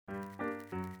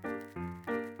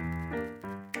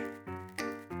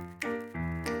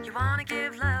You wanna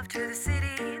give love to the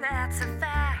city, that's a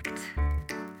fact.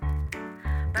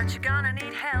 But you're gonna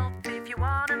need help if you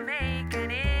wanna make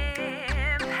an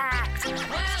impact.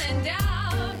 Well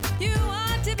endowed, you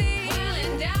want to be well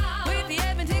endowed with the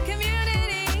Edmonton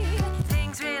community.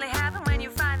 Things really happen when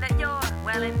you find that you're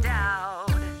well endowed.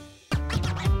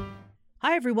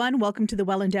 Hi, everyone. Welcome to the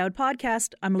Well Endowed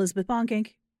podcast. I'm Elizabeth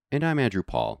Bonkink. And I'm Andrew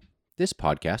Paul. This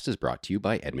podcast is brought to you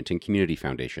by Edmonton Community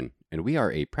Foundation, and we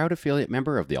are a proud affiliate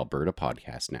member of the Alberta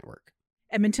Podcast Network.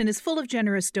 Edmonton is full of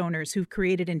generous donors who've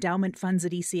created endowment funds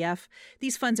at ECF.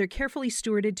 These funds are carefully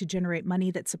stewarded to generate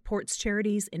money that supports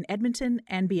charities in Edmonton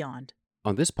and beyond.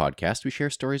 On this podcast, we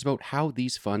share stories about how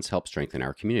these funds help strengthen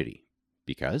our community,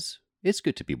 because it's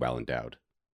good to be well endowed.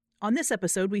 On this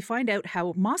episode, we find out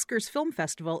how Mosquers Film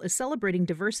Festival is celebrating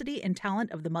diversity and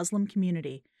talent of the Muslim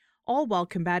community, all while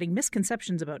combating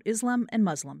misconceptions about Islam and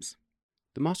Muslims.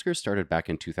 The Mosquers started back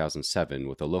in 2007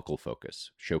 with a local focus,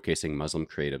 showcasing Muslim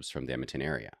creatives from the Edmonton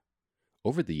area.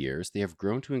 Over the years, they have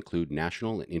grown to include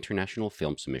national and international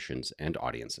film submissions and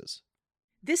audiences.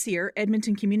 This year,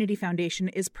 Edmonton Community Foundation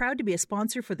is proud to be a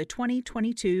sponsor for the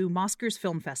 2022 Mosquers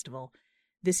Film Festival.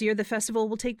 This year, the festival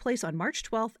will take place on March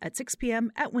 12th at 6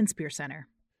 p.m. at Winspear Centre.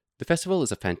 The festival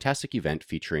is a fantastic event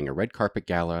featuring a red carpet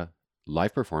gala,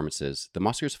 live performances, the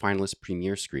Mosquers finalist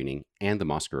premiere screening, and the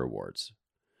Mosquer Awards.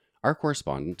 Our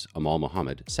correspondent, Amal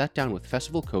Mohammed, sat down with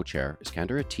festival co-chair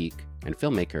Iskander Atiq and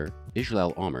filmmaker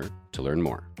Ijlal Omer to learn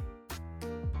more.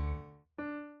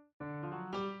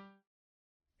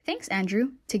 Thanks,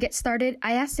 Andrew. To get started,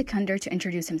 I asked Iskander to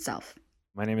introduce himself.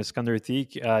 My name is Iskander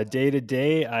Atiq. Day to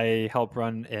day, I help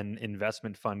run an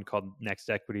investment fund called Next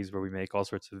Equities, where we make all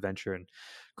sorts of venture and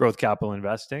growth capital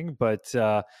investing. But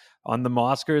on the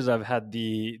Mosquers, I've had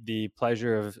the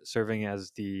pleasure of serving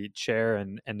as the chair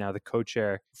and now the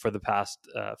co-chair for the past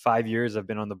 5 years. I've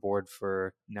been on the board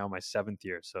for now my 7th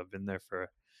year, so I've been there for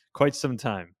quite some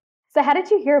time. So how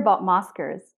did you hear about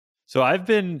Mosquers? So I've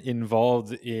been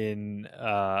involved in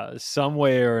some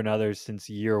way or another since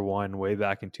year one, way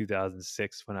back in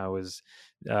 2006, when I was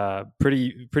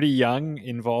pretty young,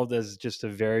 involved as just a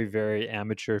very, very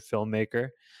amateur filmmaker.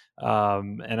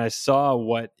 And I saw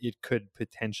what it could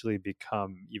potentially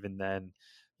become even then,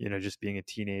 just being a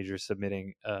teenager,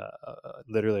 submitting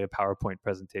literally a PowerPoint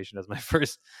presentation as my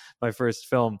first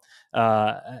film.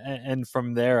 And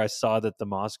from there, I saw that the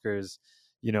Mosquers,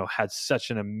 had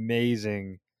such an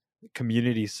amazing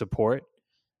community support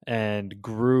and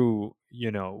grew,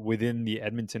 within the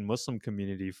Edmonton Muslim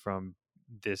community from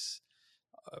this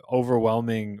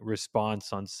overwhelming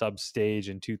response on Substage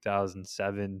in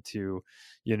 2007 to,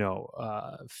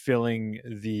 filling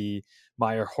the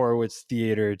Meyer Horowitz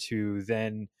Theater to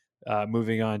then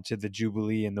moving on to the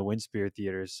Jubilee and the Winspear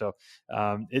Theaters. So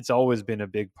it's always been a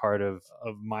big part of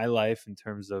my life in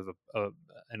terms of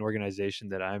an organization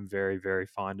that I'm very, very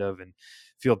fond of and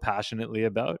feel passionately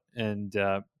about. And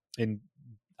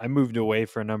I moved away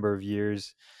for a number of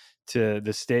years to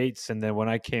the States. And then when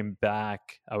I came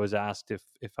back, I was asked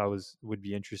if I would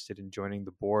be interested in joining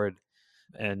the board.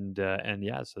 And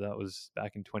yeah, so that was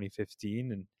back in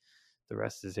 2015, and the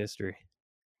rest is history.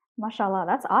 Mashallah,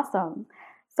 that's awesome.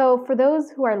 So for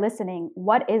those who are listening,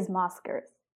 what is Mosquers?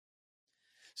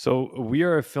 So we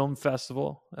are a film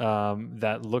festival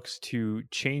that looks to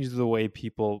change the way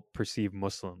people perceive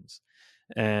Muslims.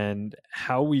 And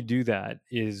how we do that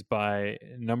is by,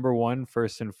 number one,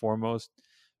 first and foremost,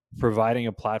 providing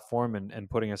a platform and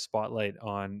putting a spotlight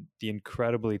on the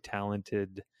incredibly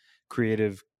talented,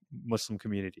 creative Muslim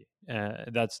community.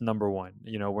 That's number one.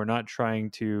 We're not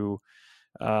trying to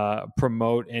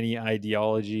promote any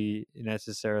ideology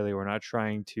necessarily. We're not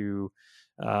trying to,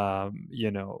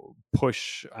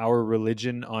 push our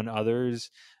religion on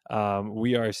others.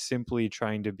 We are simply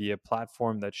trying to be a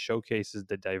platform that showcases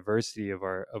the diversity of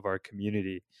our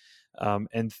community.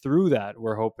 And through that,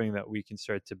 we're hoping that we can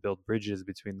start to build bridges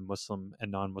between the Muslim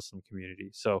and non-Muslim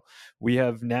community. So we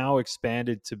have now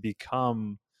expanded to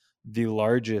become the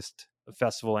largest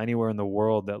festival anywhere in the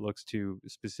world that looks to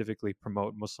specifically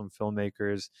promote Muslim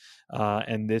filmmakers.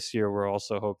 And this year, we're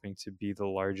also hoping to be the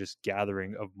largest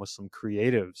gathering of Muslim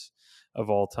creatives of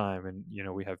all time. And,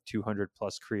 we have 200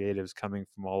 plus creatives coming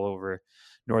from all over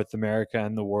North America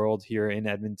and the world here in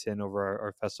Edmonton over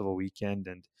our festival weekend,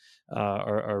 and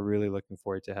are really looking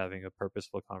forward to having a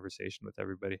purposeful conversation with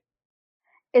everybody.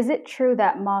 Is it true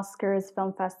that Mosquers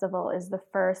Film Festival is the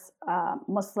first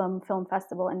Muslim film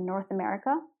festival in North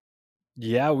America?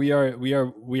 Yeah, we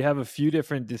have a few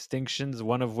different distinctions,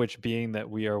 one of which being that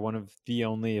we are one of the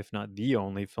only, if not the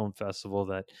only, film festival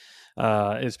that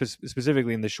is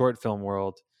specifically in the short film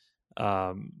world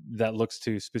that looks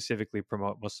to specifically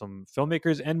promote Muslim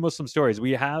filmmakers and Muslim stories.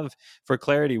 We have, for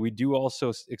clarity, we do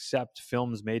also accept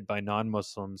films made by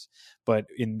non-Muslims, but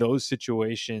in those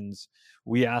situations,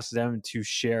 we ask them to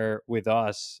share with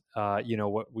us,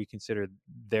 what we consider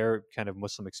their kind of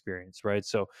Muslim experience, right?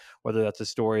 So whether that's a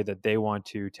story that they want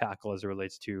to tackle as it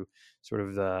relates to sort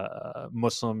of the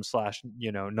Muslim slash,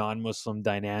 non-Muslim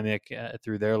dynamic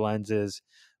through their lenses,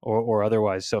 or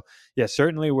otherwise. So yeah,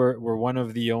 certainly we're one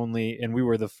of the only, and we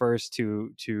were the first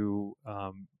to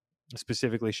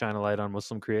specifically shine a light on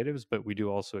Muslim creatives, but we do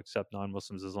also accept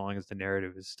non-Muslims as long as the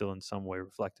narrative is still in some way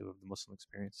reflective of the Muslim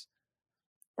experience.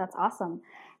 That's awesome.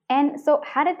 And so,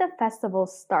 how did the festival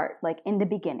start, like in the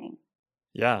beginning?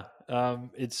 Yeah,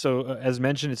 it's so as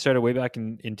mentioned, it started way back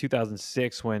in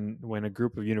 2006 when a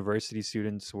group of university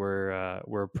students were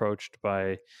approached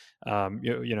by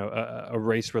a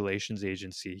race relations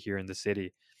agency here in the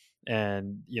city.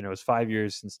 And it was 5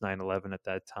 years since 9/11 at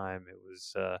that time. It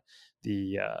was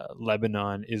the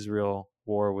Lebanon Israel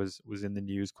war was in the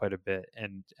news quite a bit,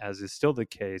 and as is still the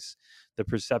case, the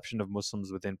perception of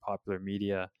Muslims within popular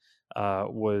media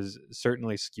was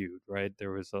certainly skewed. Right,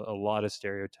 there was a lot of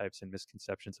stereotypes and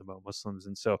misconceptions about Muslims,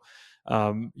 and so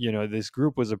this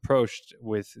group was approached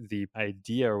with the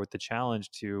idea or with the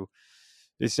challenge to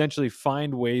essentially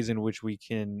find ways in which we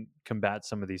can combat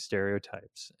some of these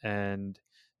stereotypes. And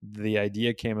the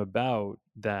idea came about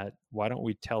that why don't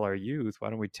we tell our youth, why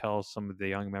don't we tell some of the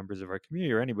young members of our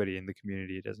community, or anybody in the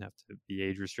community, it doesn't have to be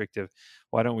age restrictive,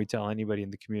 why don't we tell anybody in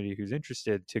the community who's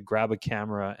interested to grab a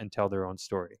camera and tell their own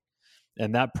story?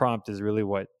 And that prompt is really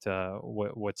what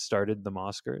started the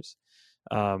Mosquers.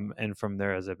 And from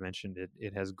there, as I've mentioned,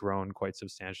 it has grown quite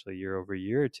substantially year over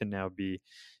year to now be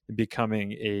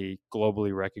becoming a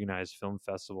globally recognized film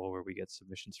festival where we get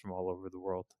submissions from all over the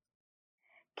world.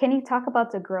 Can you talk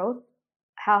about the growth?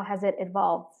 How has it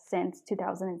evolved since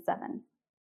 2007?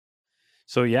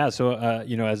 So yeah, so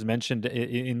as mentioned,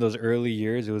 in those early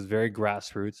years, it was very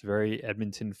grassroots, very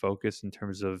Edmonton focused in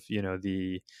terms of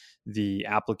the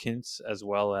applicants, as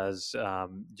well as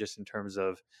just in terms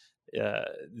of uh,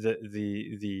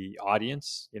 the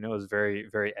audience. It was very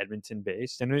very Edmonton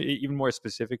based, and even more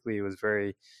specifically, it was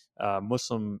very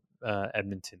Muslim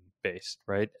Edmonton based,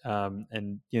 right?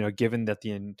 And given that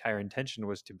the entire intention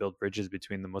was to build bridges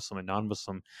between the Muslim and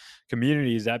non-Muslim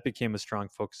communities, that became a strong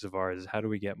focus of ours. Is how do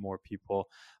we get more people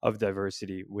of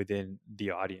diversity within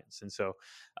the audience? And so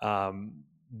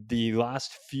the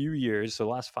last few years, so the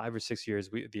last 5 or 6 years,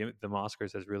 the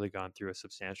Mosquers has really gone through a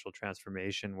substantial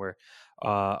transformation where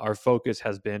our focus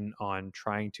has been on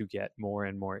trying to get more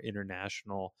and more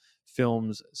international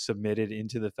films submitted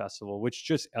into the festival, which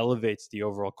just elevates the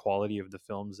overall quality of the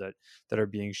films that are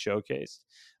being showcased.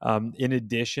 In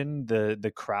addition,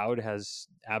 the crowd has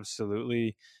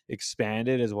absolutely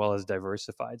expanded as well as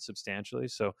diversified substantially.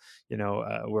 So,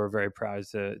 we're very proud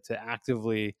to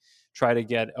actively try to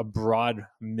get a broad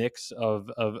mix of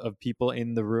people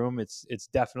in the room. It's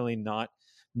definitely not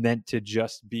meant to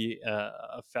just be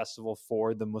a festival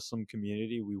for the Muslim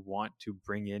community. We want to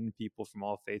bring in people from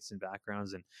all faiths and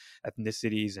backgrounds and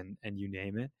ethnicities and you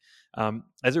name it.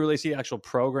 As it relates to the actual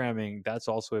programming, that's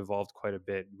also evolved quite a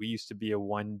bit. We used to be a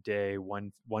one day,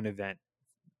 one event,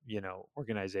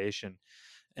 organization.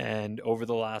 And over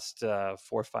the last 4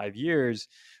 or 5 years,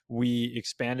 we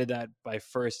expanded that by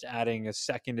first adding a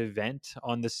second event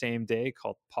on the same day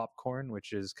called Popcorn,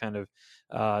 which is kind of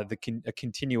a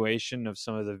continuation of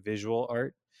some of the visual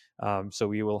art. So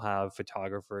we will have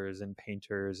photographers and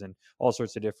painters and all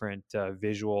sorts of different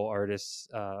visual artists,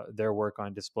 their work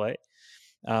on display.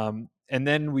 And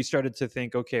then we started to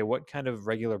think, okay, what kind of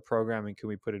regular programming can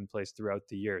we put in place throughout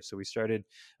the year? So we started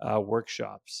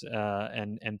workshops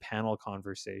and panel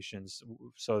conversations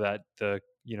so that the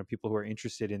people who are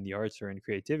interested in the arts or in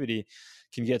creativity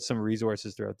can get some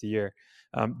resources throughout the year.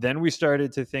 Then we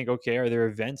started to think, okay, are there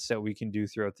events that we can do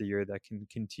throughout the year that can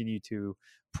continue to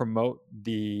promote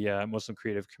the Muslim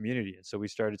creative community? And so we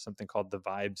started something called the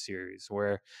Vibe series,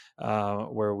 where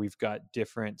we've got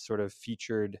different sort of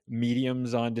featured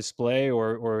mediums on display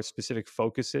or specific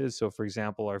focuses. So, for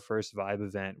example, our first Vibe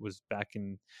event was back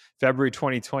in February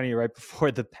 2020, right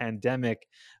before the pandemic.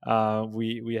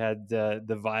 We had the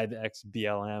Vibe X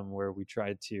BLM, where we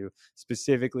tried to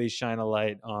specifically shine a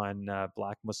light on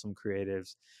Black Muslim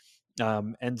creatives.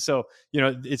 And so,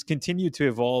 it's continued to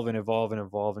evolve and evolve and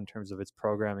evolve in terms of its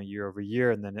programming year over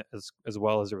year, and then as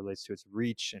well as it relates to its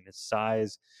reach and its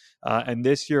size. And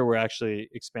this year, we're actually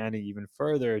expanding even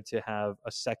further to have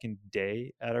a second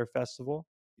day at our festival.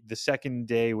 The second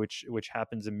day, which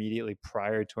happens immediately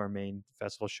prior to our main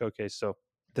festival showcase. So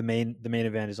The main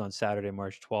event is on Saturday,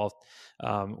 March 12th.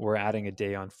 We're adding a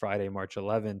day on Friday, March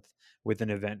 11th, with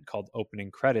an event called Opening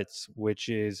Credits, which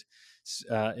is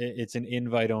it's an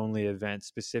invite-only event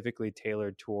specifically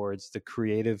tailored towards the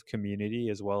creative community,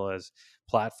 as well as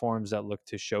platforms that look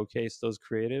to showcase those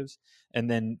creatives, and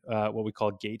then what we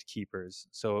call gatekeepers.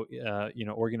 So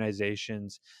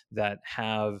organizations that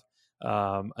have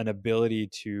an ability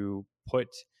to put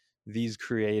these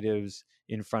creatives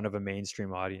in front of a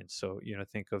mainstream audience. So,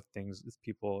 think of things,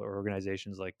 people or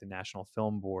organizations like the National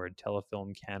Film Board,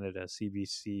 Telefilm Canada,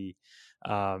 CBC,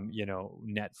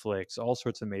 Netflix, all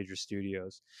sorts of major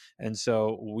studios. And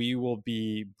so we will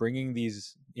be bringing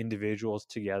these individuals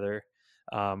together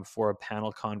for a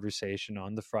panel conversation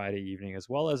on the Friday evening, as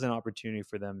well as an opportunity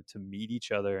for them to meet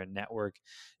each other and network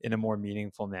in a more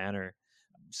meaningful manner.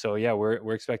 So yeah,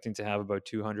 we're expecting to have about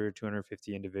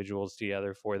 250 individuals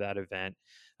together for that event.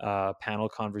 Panel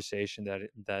conversation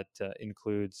that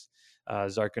includes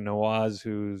Zarka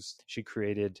Nawaz, she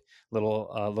created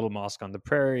Little Mosque on the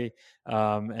Prairie,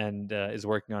 and is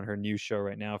working on her new show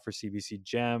right now for CBC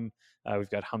Gem.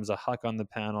 We've got Hamza Haq on the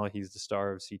panel. He's the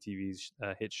star of CTV's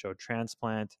hit show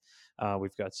Transplant.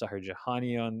 We've got Sahar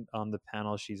Jahani on the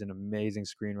panel. She's an amazing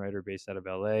screenwriter based out of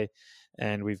LA.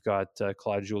 And we've got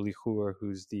Claude Julie Hour,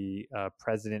 who's the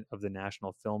president of the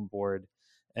National Film Board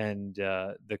and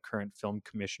the current film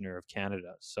commissioner of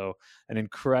Canada. So an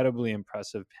incredibly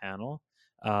impressive panel.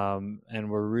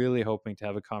 And we're really hoping to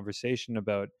have a conversation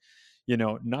about,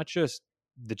 not just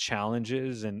the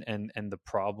challenges and the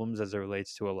problems as it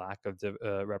relates to a lack of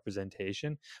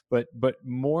representation, but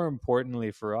more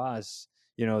importantly for us,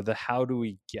 the how do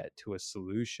we get to a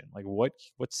solution? Like what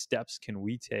steps can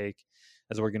we take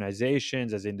as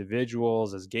organizations, as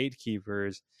individuals, as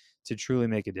gatekeepers to truly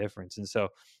make a difference? And so,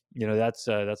 that's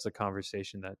a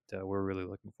conversation that we're really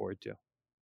looking forward to.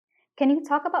 Can you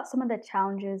talk about some of the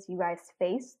challenges you guys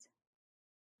faced?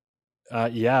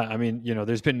 Yeah, I mean,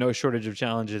 there's been no shortage of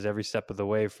challenges every step of the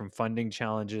way, from funding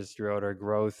challenges throughout our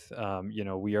growth.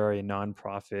 We are a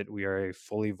nonprofit, we are a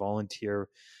fully volunteer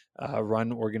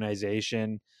run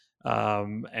organization,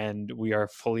 and we are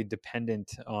fully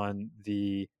dependent on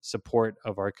the support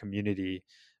of our community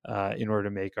in order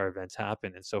to make our events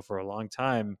happen. And so for a long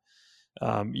time,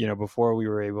 before we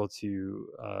were able to,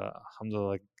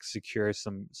 alhamdulillah, secure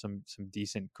some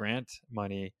decent grant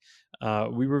money,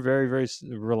 we were very, very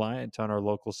reliant on our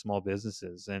local small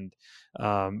businesses. And,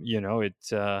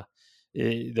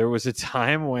 there was a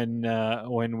time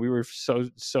when we were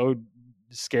so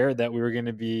scared that we were going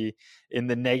to be in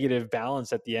the negative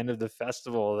balance at the end of the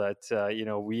festival that,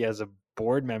 we as a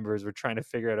board members were trying to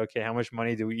figure out, okay, how much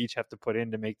money do we each have to put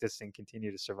in to make this thing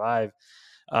continue to survive?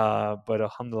 But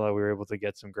alhamdulillah, we were able to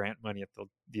get some grant money at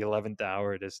the 11th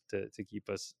hour just to keep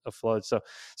us afloat. So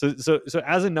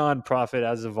as a nonprofit,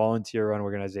 as a volunteer-run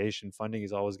organization, funding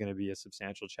is always going to be a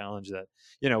substantial challenge that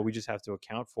we just have to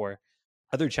account for.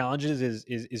 Other challenges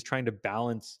is trying to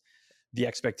balance the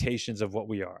expectations of what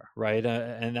we are, right?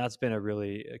 And that's been a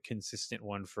really consistent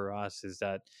one for us, is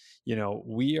that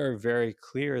we are very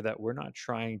clear that we're not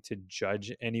trying to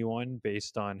judge anyone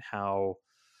based on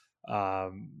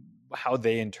um, how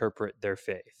they interpret their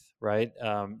faith, right?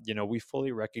 We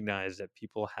fully recognize that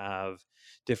people have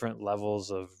different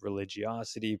levels of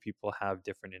religiosity, people have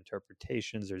different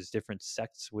interpretations, there's different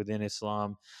sects within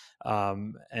Islam.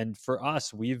 And for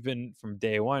us, we've been from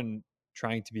day one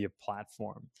trying to be a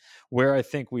platform. Where I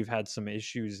think we've had some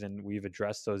issues and we've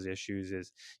addressed those issues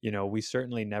is, we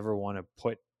certainly never want to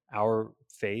put our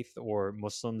faith or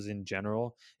Muslims in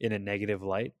general in a negative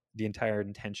light. The entire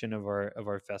intention of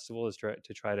our festival is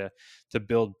to try to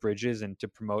build bridges and to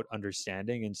promote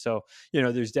understanding. And so,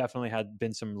 there's definitely had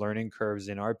been some learning curves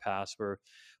in our past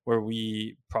where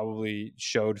we probably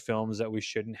showed films that we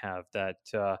shouldn't have, that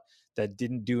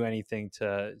didn't do anything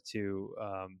to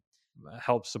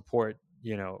help support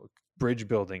bridge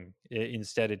building.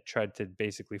 Instead, it tried to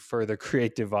basically further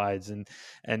create divides, and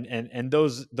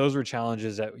those were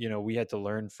challenges that we had to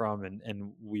learn from,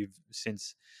 and we've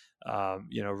since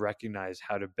recognized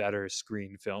how to better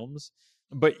screen films.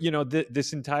 But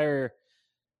this entire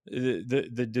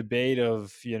the debate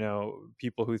of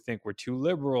people who think we're too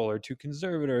liberal or too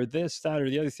conservative or this, that, or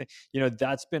the other thing,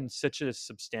 that's been such a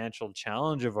substantial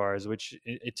challenge of ours, which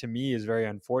to me is very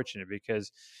unfortunate,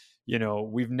 because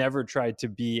we've never tried to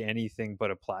be anything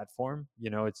but a platform.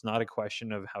 It's not a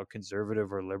question of how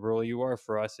conservative or liberal you are.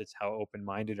 For us, it's how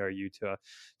open-minded are you to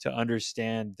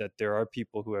understand that there are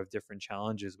people who have different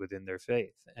challenges within their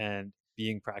faith. And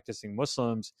being practicing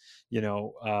Muslims,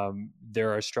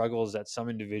 there are struggles that some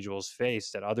individuals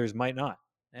face that others might not.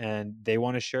 and they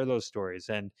want to share those stories.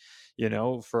 And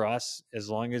for us, as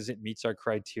long as it meets our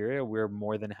criteria, we're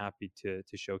more than happy to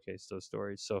showcase those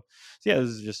stories. So yeah, this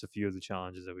is just a few of the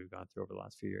challenges that we've gone through over the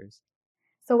last few years.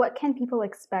 So, what can people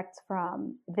expect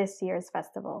from this year's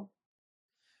festival?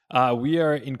 We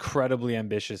are incredibly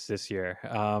ambitious this year.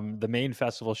 The main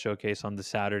festival showcase on the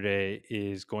Saturday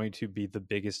is going to be the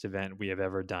biggest event we have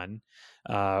ever done.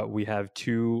 We have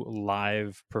two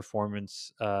live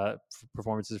performances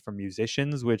from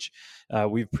musicians, which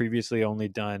we've previously only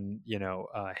done,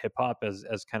 hip hop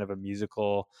as kind of a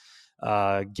musical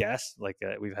guest. Like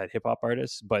we've had hip hop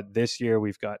artists, but this year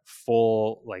we've got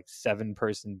full like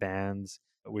 7-person bands,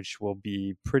 which will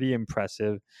be pretty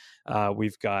impressive.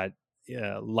 We've got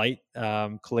light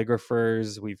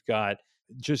calligraphers. We've got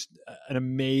just an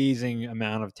amazing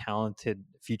amount of talented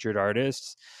featured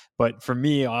artists. But for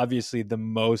me, obviously, the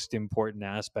most important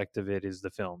aspect of it is the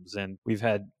films. And we've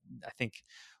had, I think,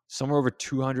 somewhere over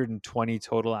 220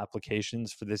 total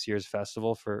applications for this year's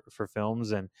festival for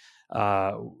films. And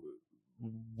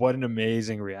what an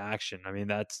amazing reaction. I mean,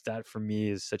 that for me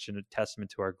is such a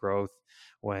testament to our growth.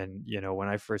 When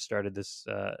I first started this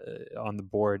on the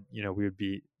board, we would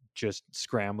be just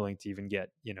scrambling to even get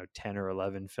 10 or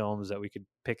 11 films that we could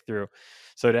pick through.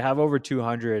 So to have over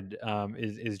 200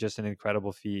 is just an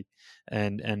incredible feat,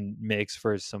 and makes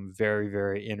for some very,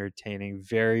 very entertaining,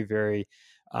 very, very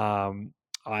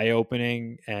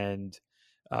eye-opening, and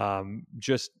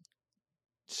just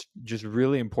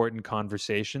really important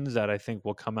conversations that I think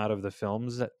will come out of the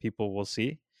films that people will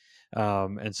see.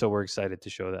 And so we're excited to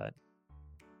show that.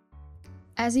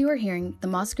 As you are hearing, the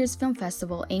Mosquers Film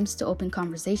Festival aims to open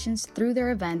conversations through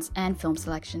their events and film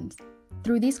selections.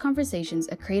 Through these conversations,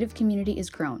 a creative community is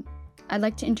grown. I'd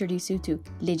like to introduce you to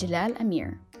Lijlal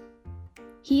Amir.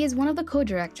 He is one of the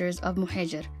co-directors of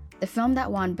Muhajir, the film that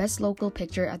won Best Local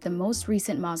Picture at the most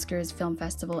recent Mosquers Film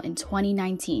Festival in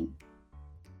 2019.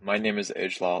 My name is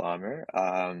Ijlal Amir.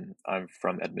 I'm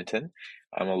from Edmonton.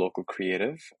 I'm a local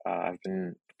creative. I've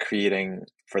been creating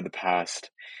for the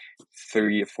past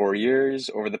 3 to 4 years.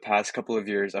 Over the past couple of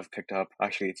years, I've picked up,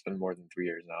 actually, it's been more than 3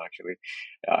 years now, actually.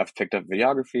 I've picked up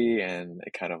videography, and I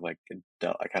kind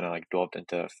of delved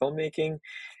into filmmaking,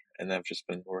 and I've just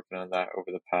been working on that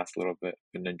over the past little bit.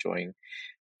 Been enjoying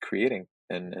creating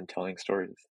and telling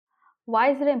stories.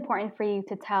 Why is it important for you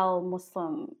to tell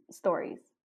Muslim stories?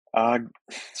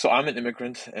 So I'm an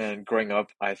immigrant, and growing up,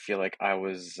 I feel like I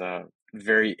was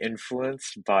very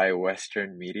influenced by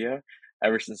Western media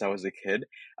ever since I was a kid.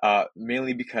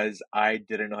 Mainly because I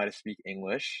didn't know how to speak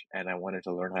English, and I wanted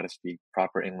to learn how to speak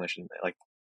proper English and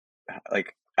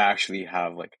like actually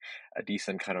have like a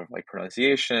decent kind of like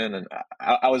pronunciation. And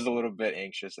I was a little bit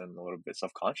anxious and a little bit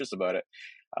self-conscious about it.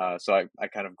 So I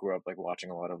kind of grew up like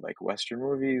watching a lot of like Western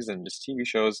movies and just TV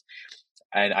shows,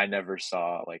 and I never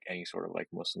saw like any sort of like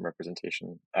Muslim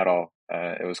representation at all.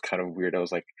 It was kind of weird. I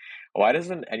was like, why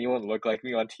doesn't anyone look like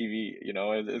me on TV?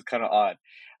 It's kind of odd.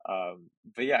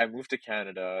 But yeah, I moved to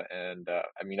Canada, and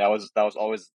I mean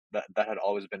that had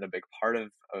always been a big part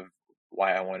of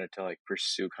why I wanted to like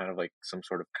pursue kind of like some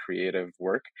sort of creative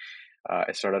work.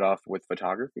 I started off with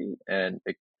photography, and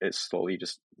it slowly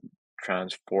just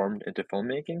transformed into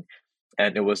filmmaking.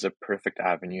 And it was a perfect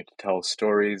avenue to tell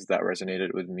stories that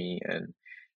resonated with me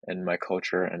and my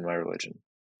culture and my religion.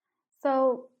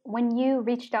 So, when you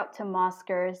reached out to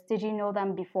Mosquers, did you know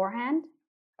them beforehand?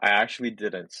 I actually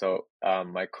didn't. So,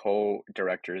 my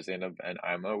co-director Zainab and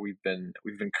Ima, we've been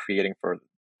creating for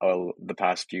the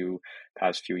past few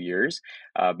years.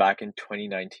 Back in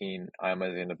 2019,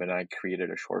 Ima, Zainab, and I created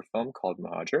a short film called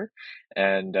Mahajer,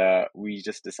 and we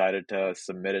just decided to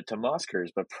submit it to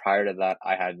Mosquers. But prior to that,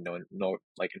 I had no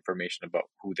like information about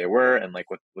who they were and like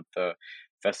what the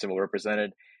festival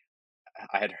represented.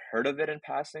 I had heard of it in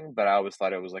passing, but I always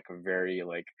thought it was like a very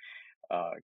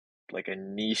uh like a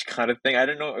niche kind of thing. I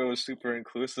didn't know it was super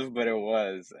inclusive, but it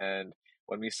was. And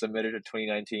when we submitted in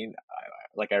 2019,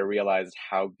 I realized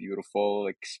how beautiful the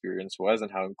experience was and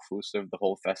how inclusive the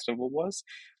whole festival was.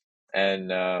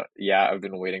 And yeah, we've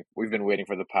been waiting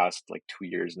for the past like 2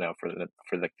 years now for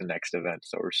like the next event.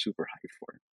 So we're super hyped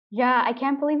for it. Yeah, I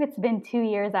can't believe it's been 2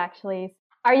 years actually.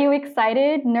 Are you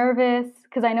excited, nervous?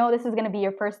 Because I know this is going to be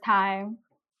your first time.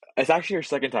 It's actually our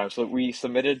second time. So we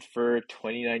submitted for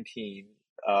 2019.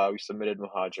 We submitted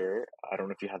Muhajir. I don't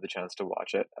know if you had the chance to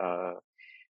watch it.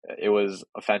 It was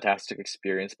a fantastic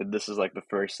experience, but this is like the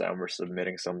first time we're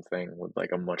submitting something with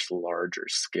like a much larger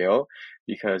scale,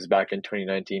 because back in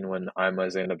 2019 when Ima,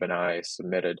 Zainab, and I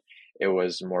submitted, it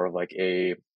was more of like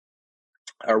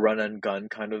a run and gun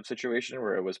kind of situation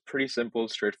where it was pretty simple,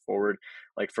 straightforward.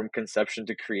 Like from conception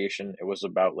to creation, it was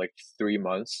about like 3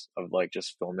 months of like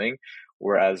just filming,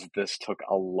 whereas this took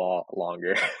a lot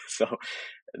longer. So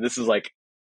this is like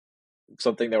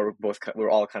something that we're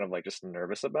all kind of like just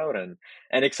nervous about and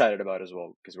excited about as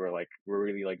well, because we're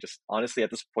really like just honestly at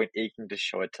this point aching to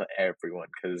show it to everyone,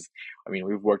 because I mean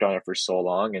we've worked on it for so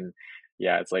long, and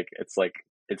yeah,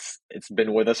 it's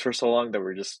been with us for so long that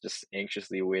we're just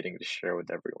anxiously waiting to share with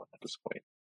everyone at this point.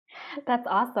 That's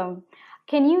awesome.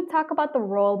 Can you talk about the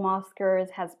role Mosquers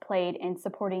has played in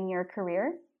supporting your career?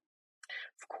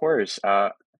 Of course.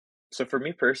 So for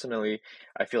me personally,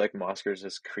 I feel like Mosquers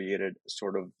has created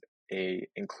sort of a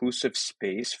inclusive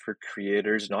space for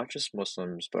creators, not just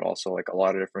Muslims, but also like a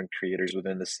lot of different creators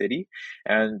within the city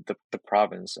and the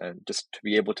province, and just to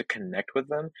be able to connect with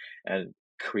them and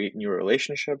create new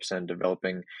relationships and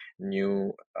developing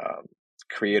new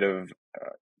creative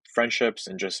friendships,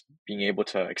 and just being able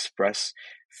to express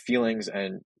feelings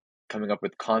and coming up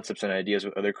with concepts and ideas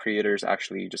with other creators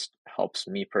actually just helps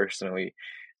me personally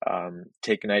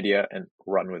take an idea and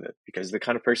run with it, because the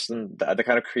kind of person, the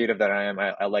kind of creative that I am,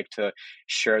 I like to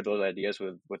share those ideas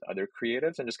with other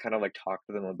creatives and just kind of like talk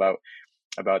to them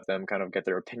about them, kind of get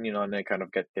their opinion on it, kind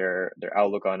of get their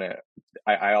outlook on it.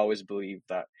 I always believe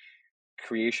that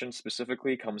creation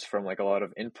specifically comes from like a lot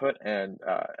of input, and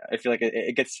I feel like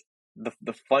it gets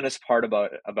the funnest part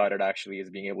about it actually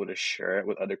is being able to share it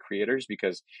with other creators,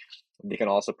 because they can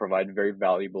also provide very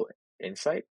valuable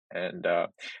insight. And I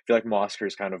feel like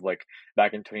Mosquers kind of like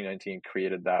back in 2019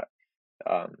 created that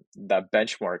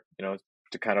benchmark,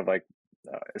 to kind of like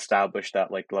establish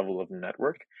that like level of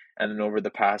network. And then over the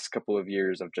past couple of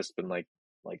years, I've just been like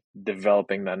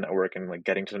developing that network and like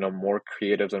getting to know more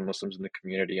creatives and Muslims in the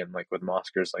community, and like with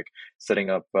Mosquers, like setting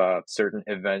up certain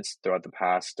events throughout the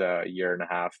past year and a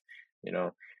half. You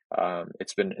know,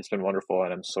 it's been wonderful,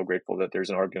 and I'm so grateful that there's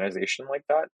an organization like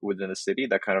that within the city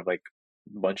that kind of like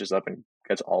bunches up and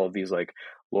gets all of these like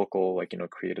local like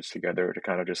creatives together to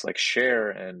kind of just like share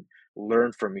and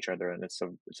learn from each other, and it's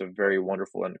a very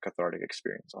wonderful and cathartic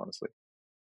experience, honestly.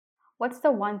 What's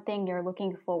the one thing you're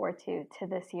looking forward to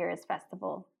this year's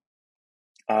festival?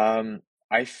 Um,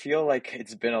 I feel like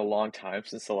it's been a long time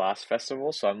since the last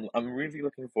festival, so I'm really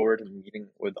looking forward to meeting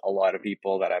with a lot of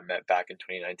people that I met back in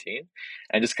 2019,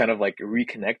 and just kind of like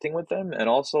reconnecting with them, and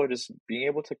also just being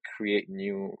able to create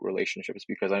new relationships,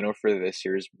 because I know for this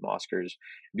year's Oscars,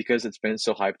 because it's been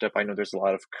so hyped up, I know there's a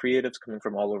lot of creatives coming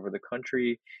from all over the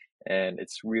country, and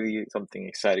it's really something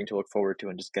exciting to look forward to,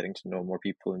 and just getting to know more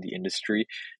people in the industry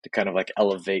to kind of like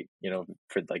elevate,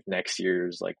 for like next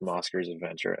year's like Oscars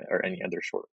event, or any other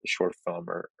short film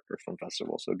or film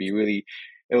festival. So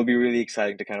it'll be really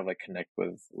exciting to kind of like connect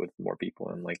with more people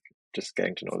and like just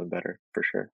getting to know them better for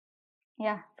sure.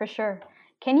 Yeah, for sure.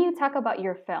 Can you talk about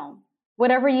your film?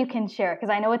 Whatever you can share, because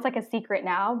I know it's like a secret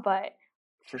now, but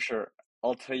For sure.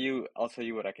 I'll tell you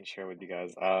what I can share with you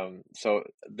guys. So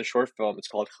the short film, it's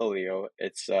called Khalil.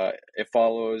 It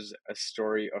follows a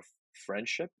story of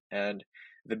friendship and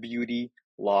the beauty,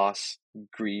 loss,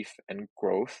 grief, and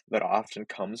growth that often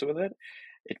comes with it.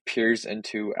 It peers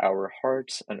into our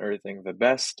hearts, unearthing the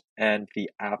best and the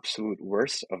absolute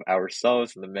worst of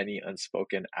ourselves and the many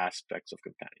unspoken aspects of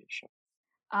companionship.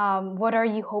 what are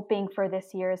you hoping for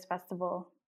this year's festival?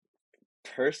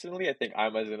 Personally, I think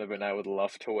I'm a Zinab and I would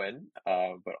love to win.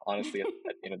 But honestly, at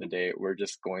the end of the day, we're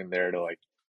just going there to like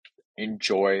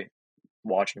enjoy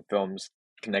watching films,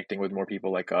 connecting with more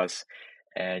people like us,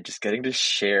 and just getting to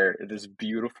share this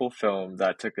beautiful film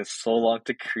that took us so long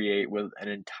to create with an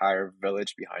entire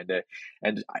village behind it.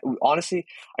 And honestly,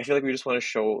 I feel like we just want to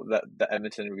show that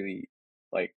Edmonton really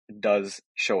like does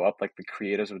show up, like the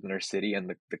creatives within our city and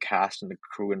the cast and the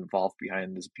crew involved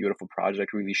behind this beautiful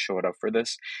project really showed up for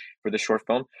this short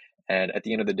film. And at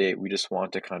the end of the day, we just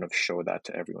want to kind of show that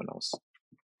to everyone else.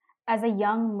 As a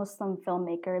young Muslim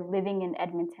filmmaker living in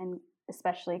Edmonton,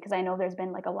 especially because I know there's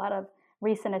been like a lot of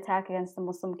recent attack against the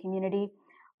Muslim community,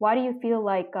 why do you feel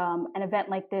like an event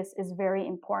like this is very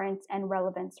important and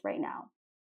relevant right now?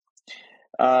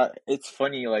 It's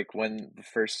funny, like when the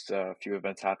first few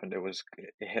events happened, it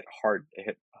hit hard. It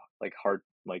hit like hard,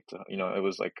 like it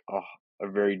was like a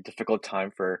very difficult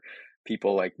time for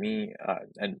people like me,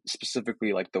 and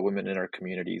specifically like the women in our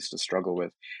communities to struggle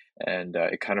with, and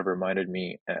it kind of reminded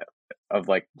me of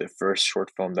like the first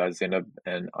short film that Zainab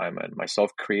and Ayman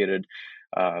myself created.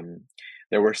 Um,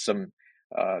 there were some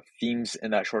themes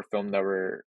in that short film that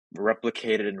were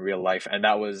replicated in real life, and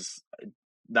that was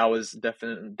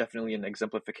definitely an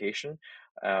exemplification,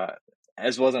 uh,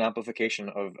 as well as an amplification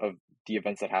of the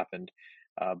events that happened.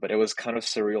 But it was kind of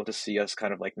surreal to see us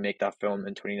kind of like make that film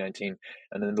in 2019,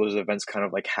 and then those events kind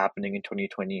of like happening in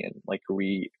 2020, and like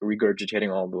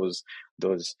regurgitating all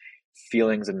those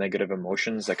feelings and negative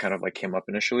emotions that kind of like came up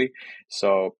initially.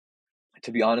 So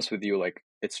to be honest with you, like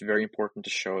it's very important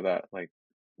to show that like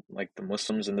the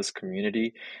Muslims in this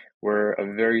community were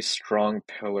a very strong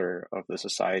pillar of the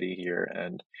society here,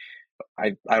 and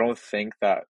I don't think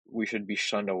that we should be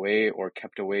shunned away or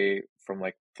kept away from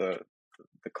like the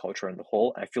culture in the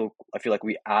whole. I feel like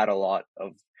we add a lot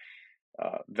of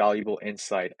valuable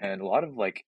insight and a lot of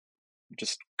like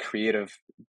just creative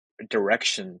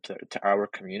direction to our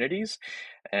communities,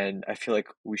 and I feel like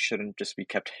we shouldn't just be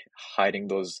kept hiding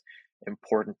those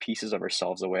important pieces of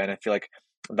ourselves away. And I feel like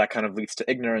that kind of leads to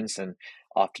ignorance, and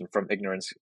often from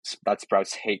ignorance that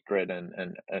sprouts hatred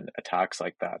and attacks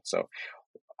like that. So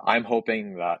I'm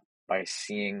hoping that by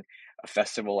seeing a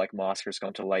festival like Mosquers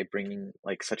come to light, bringing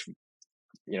like such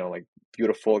like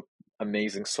beautiful,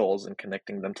 amazing souls and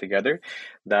connecting them together,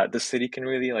 that the city can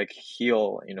really like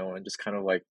heal, and just kind of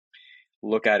like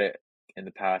look at it in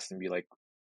the past and be like,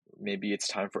 maybe it's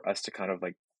time for us to kind of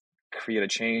like create a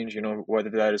change, whether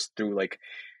that is through like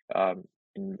um,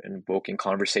 invoking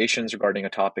conversations regarding a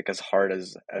topic as hard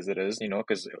as it is,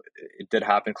 because it did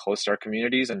happen close to our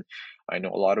communities, and I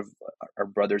know a lot of our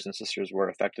brothers and sisters were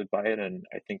affected by it, and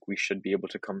I think we should be able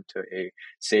to come to a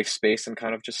safe space and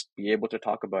kind of just be able to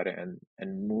talk about it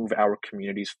and move our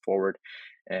communities forward,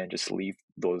 and just leave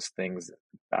those things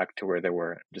back to where they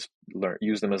were, just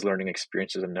use them as learning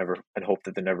experiences, and hope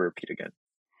that they never repeat again.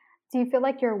 Do you feel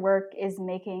like your work is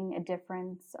making a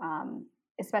difference,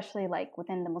 especially like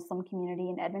within the Muslim community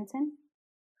in Edmonton?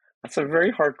 That's a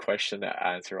very hard question to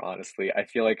answer, honestly. I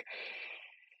feel like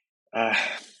uh,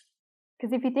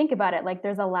 Because if you think about it, like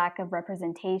there's a lack of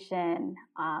representation.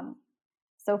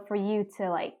 So for you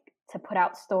to to put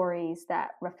out stories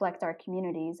that reflect our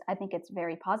communities, I think it's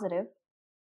very positive.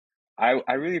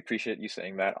 I really appreciate you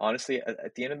saying that. Honestly,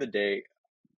 at the end of the day,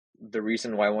 the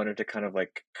reason why I wanted to kind of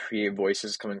like create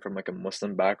voices coming from like a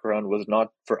Muslim background was not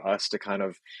for us to kind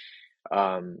of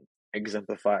um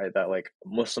exemplify that like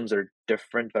Muslims are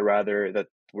different, but rather that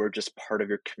we're just part of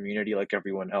your community like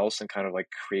everyone else, and kind of like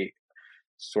create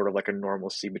sort of like a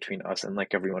normalcy between us and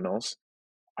like everyone else.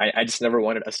 I just never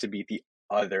wanted us to be the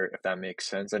other, if that makes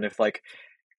sense. And if like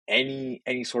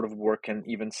any sort of work can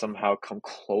even somehow come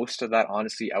close to that,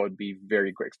 honestly, I would be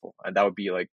very grateful, and that would be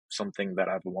like something that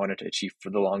I've wanted to achieve for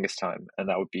the longest time, and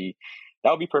that would be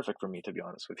perfect for me, to be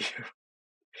honest with you.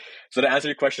 So to answer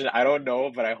your question, I don't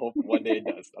know, but I hope one day it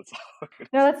does. That's all.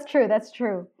 No, that's true. That's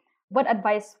true. What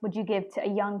advice would you give to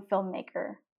a young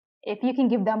filmmaker? If you can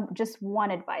give them just one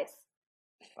advice.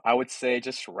 I would say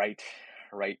just write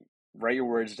write your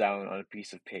words down on a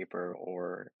piece of paper,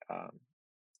 or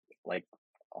like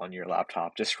on your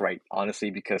laptop. Just write,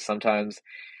 honestly, because sometimes,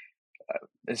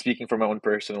 and speaking from my own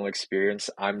personal experience,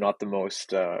 I'm not the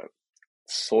most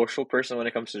social person when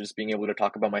it comes to just being able to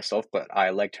talk about myself, but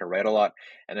I like to write a lot.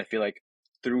 And I feel like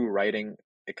through writing,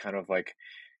 it kind of like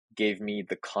gave me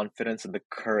the confidence and the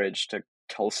courage to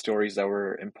tell stories that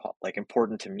were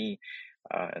important to me,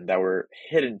 and that were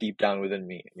hidden deep down within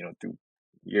me, through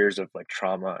years of like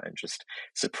trauma and just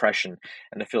suppression.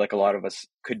 And I feel like a lot of us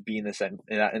could be in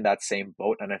that same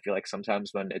boat. And I feel like sometimes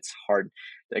when it's hard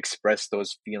to express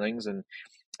those feelings and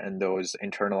those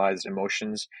internalized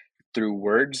emotions through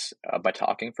words, by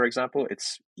talking, for example,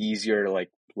 it's easier to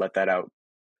like let that out,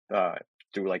 uh,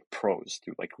 through like prose,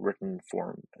 through like written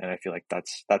form. And I feel like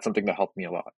that's something that helped me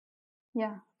a lot.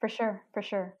 Yeah, for sure. For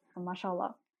sure.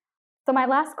 MashaAllah. So, my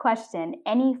last question,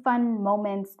 any fun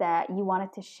moments that you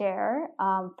wanted to share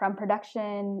from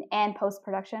production and post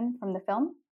production from the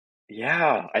film?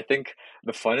 Yeah, I think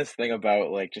the funnest thing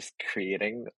about like just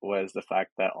creating was the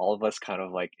fact that all of us kind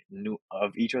of like knew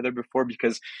of each other before,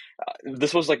 because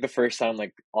this was like the first time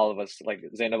like all of us, like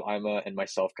Zainab, Ima, and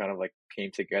myself, kind of like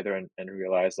came together and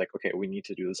realized like, okay, we need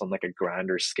to do this on like a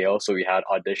grander scale. So we had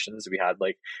auditions, we had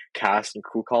like cast and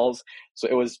crew calls. So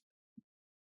it was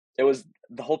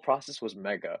the whole process was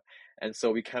mega. And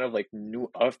so we kind of like knew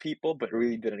of people but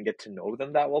really didn't get to know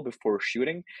them that well before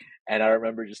shooting. And I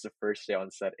remember just the first day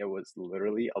on set, it was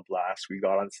literally a blast. We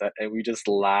got on set and we just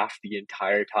laughed the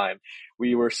entire time.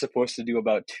 We were supposed to do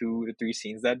about 2 to 3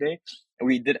 scenes that day, and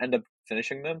we did end up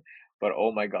finishing them. But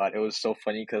oh my god, it was so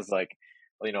funny because like,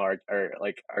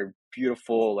 our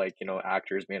beautiful, like,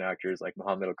 actors, main actors like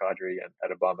Muhammad Al Qadri and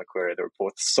Adabama Makwer, they were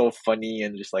both so funny,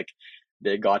 and just like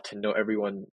they got to know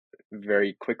everyone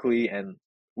very quickly, and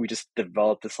we just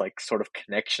developed this like sort of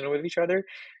connection with each other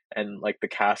and like the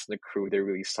cast and the crew, they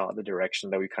really saw the direction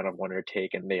that we kind of wanted to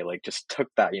take, and they like just took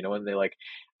that,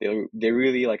 and they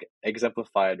really like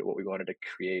exemplified what we wanted to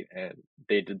create, and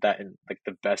they did that in like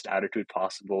the best attitude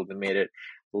possible. They made it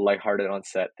lighthearted on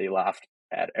set. They laughed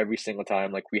at every single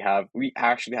time. Like we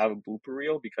actually have a blooper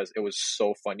reel because it was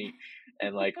so funny,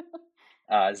 and like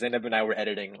Zainab and I were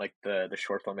editing like the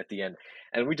short film at the end,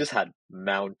 and we just had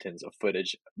mountains of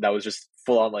footage that was just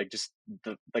full on like just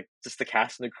the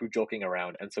cast and the crew joking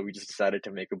around, and so we just decided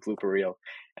to make a blooper reel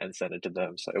and send it to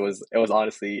them. So it was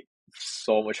honestly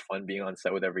so much fun being on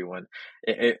set with everyone.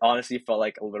 It honestly felt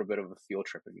like a little bit of a field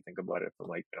trip if you think about it, from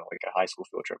like like a high school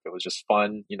field trip. It was just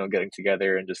fun, getting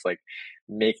together and just like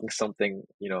making something,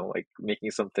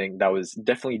 making something that was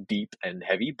definitely deep and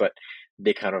heavy, but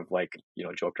they kind of like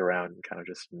joked around and kind of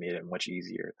just made it much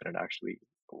easier than it actually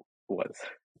was.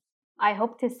 I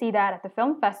hope to see that at the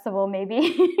film festival,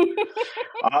 maybe.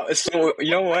 So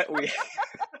you know what,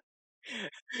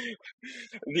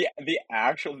 the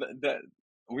actual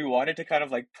we wanted to kind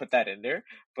of like put that in there,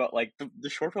 but like the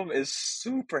short film is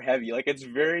super heavy. Like it's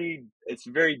very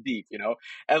deep,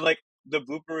 and like the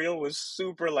blooper reel was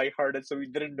super lighthearted, so we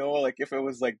didn't know like if it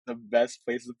was like the best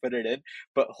place to put it in.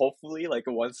 But hopefully, like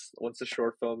once the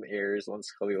short film airs, once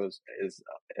Khalil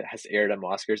has aired at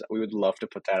Mosquers, we would love to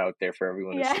put that out there for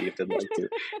everyone to see if they'd like to,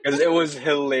 because it was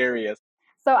hilarious.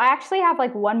 So I actually have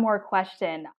like one more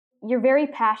question. You're very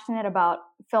passionate about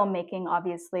filmmaking,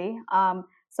 obviously.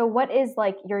 So what is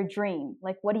like your dream?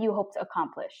 Like, what do you hope to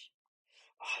accomplish?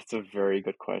 It's a very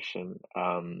good question.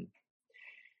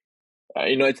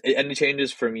 It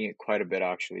changes for me quite a bit,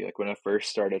 actually. Like when I first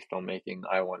started filmmaking,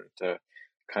 I wanted to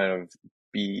kind of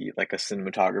be like a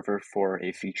cinematographer for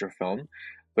a feature film.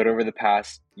 But over the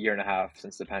past year and a half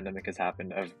since the pandemic has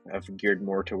happened, I've geared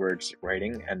more towards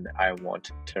writing, and I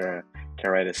want to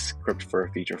write a script for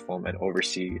a feature film and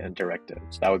oversee and direct it.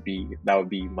 So that would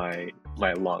be my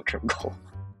long-term goal.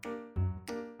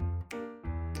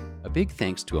 A big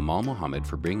thanks to Amal Mohammed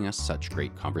for bringing us such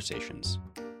great conversations.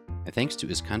 And thanks to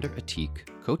Iskander Atiq,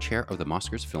 co-chair of the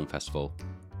Mosquers Film Festival,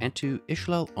 and to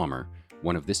Ishlal Omer,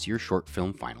 one of this year's short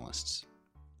film finalists.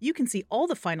 You can see all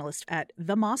the finalists at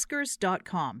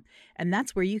themosquers.com, and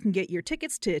that's where you can get your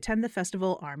tickets to attend the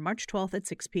festival on March 12th at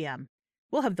 6 p.m.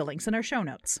 We'll have the links in our show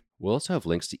notes. We'll also have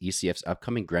links to ECF's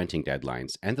upcoming granting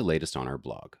deadlines and the latest on our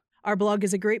blog. Our blog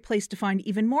is a great place to find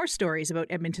even more stories about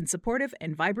Edmonton's supportive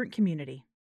and vibrant community.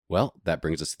 Well, that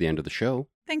brings us to the end of the show.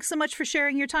 Thanks so much for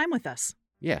sharing your time with us.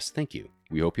 Yes, thank you.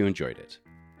 We hope you enjoyed it.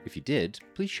 If you did,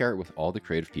 please share it with all the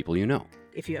creative people you know.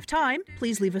 If you have time,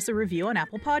 please leave us a review on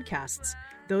Apple Podcasts.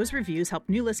 Those reviews help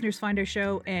new listeners find our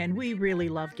show, and we really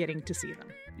love getting to see them.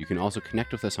 You can also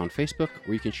connect with us on Facebook,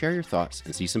 where you can share your thoughts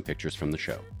and see some pictures from the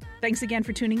show. Thanks again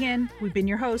for tuning in. We've been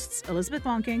your hosts, Elizabeth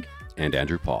Bonkink and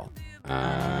Andrew Paul.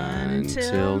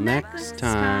 Until next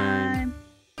time.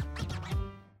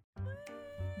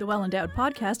 The Well Endowed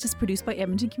Podcast is produced by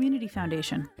Edmonton Community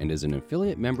Foundation and is an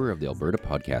affiliate member of the Alberta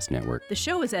Podcast Network. The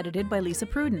show is edited by Lisa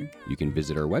Pruden. You can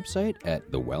visit our website at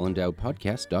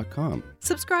thewellendowedpodcast.com.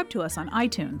 Subscribe to us on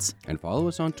iTunes. And follow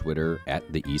us on Twitter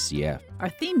at the ECF. Our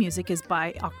theme music is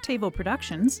by Octavo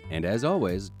Productions. And as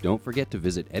always, don't forget to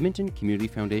visit Edmonton Community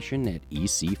Foundation at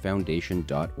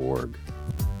ecfoundation.org.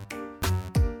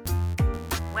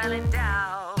 Well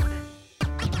endowed.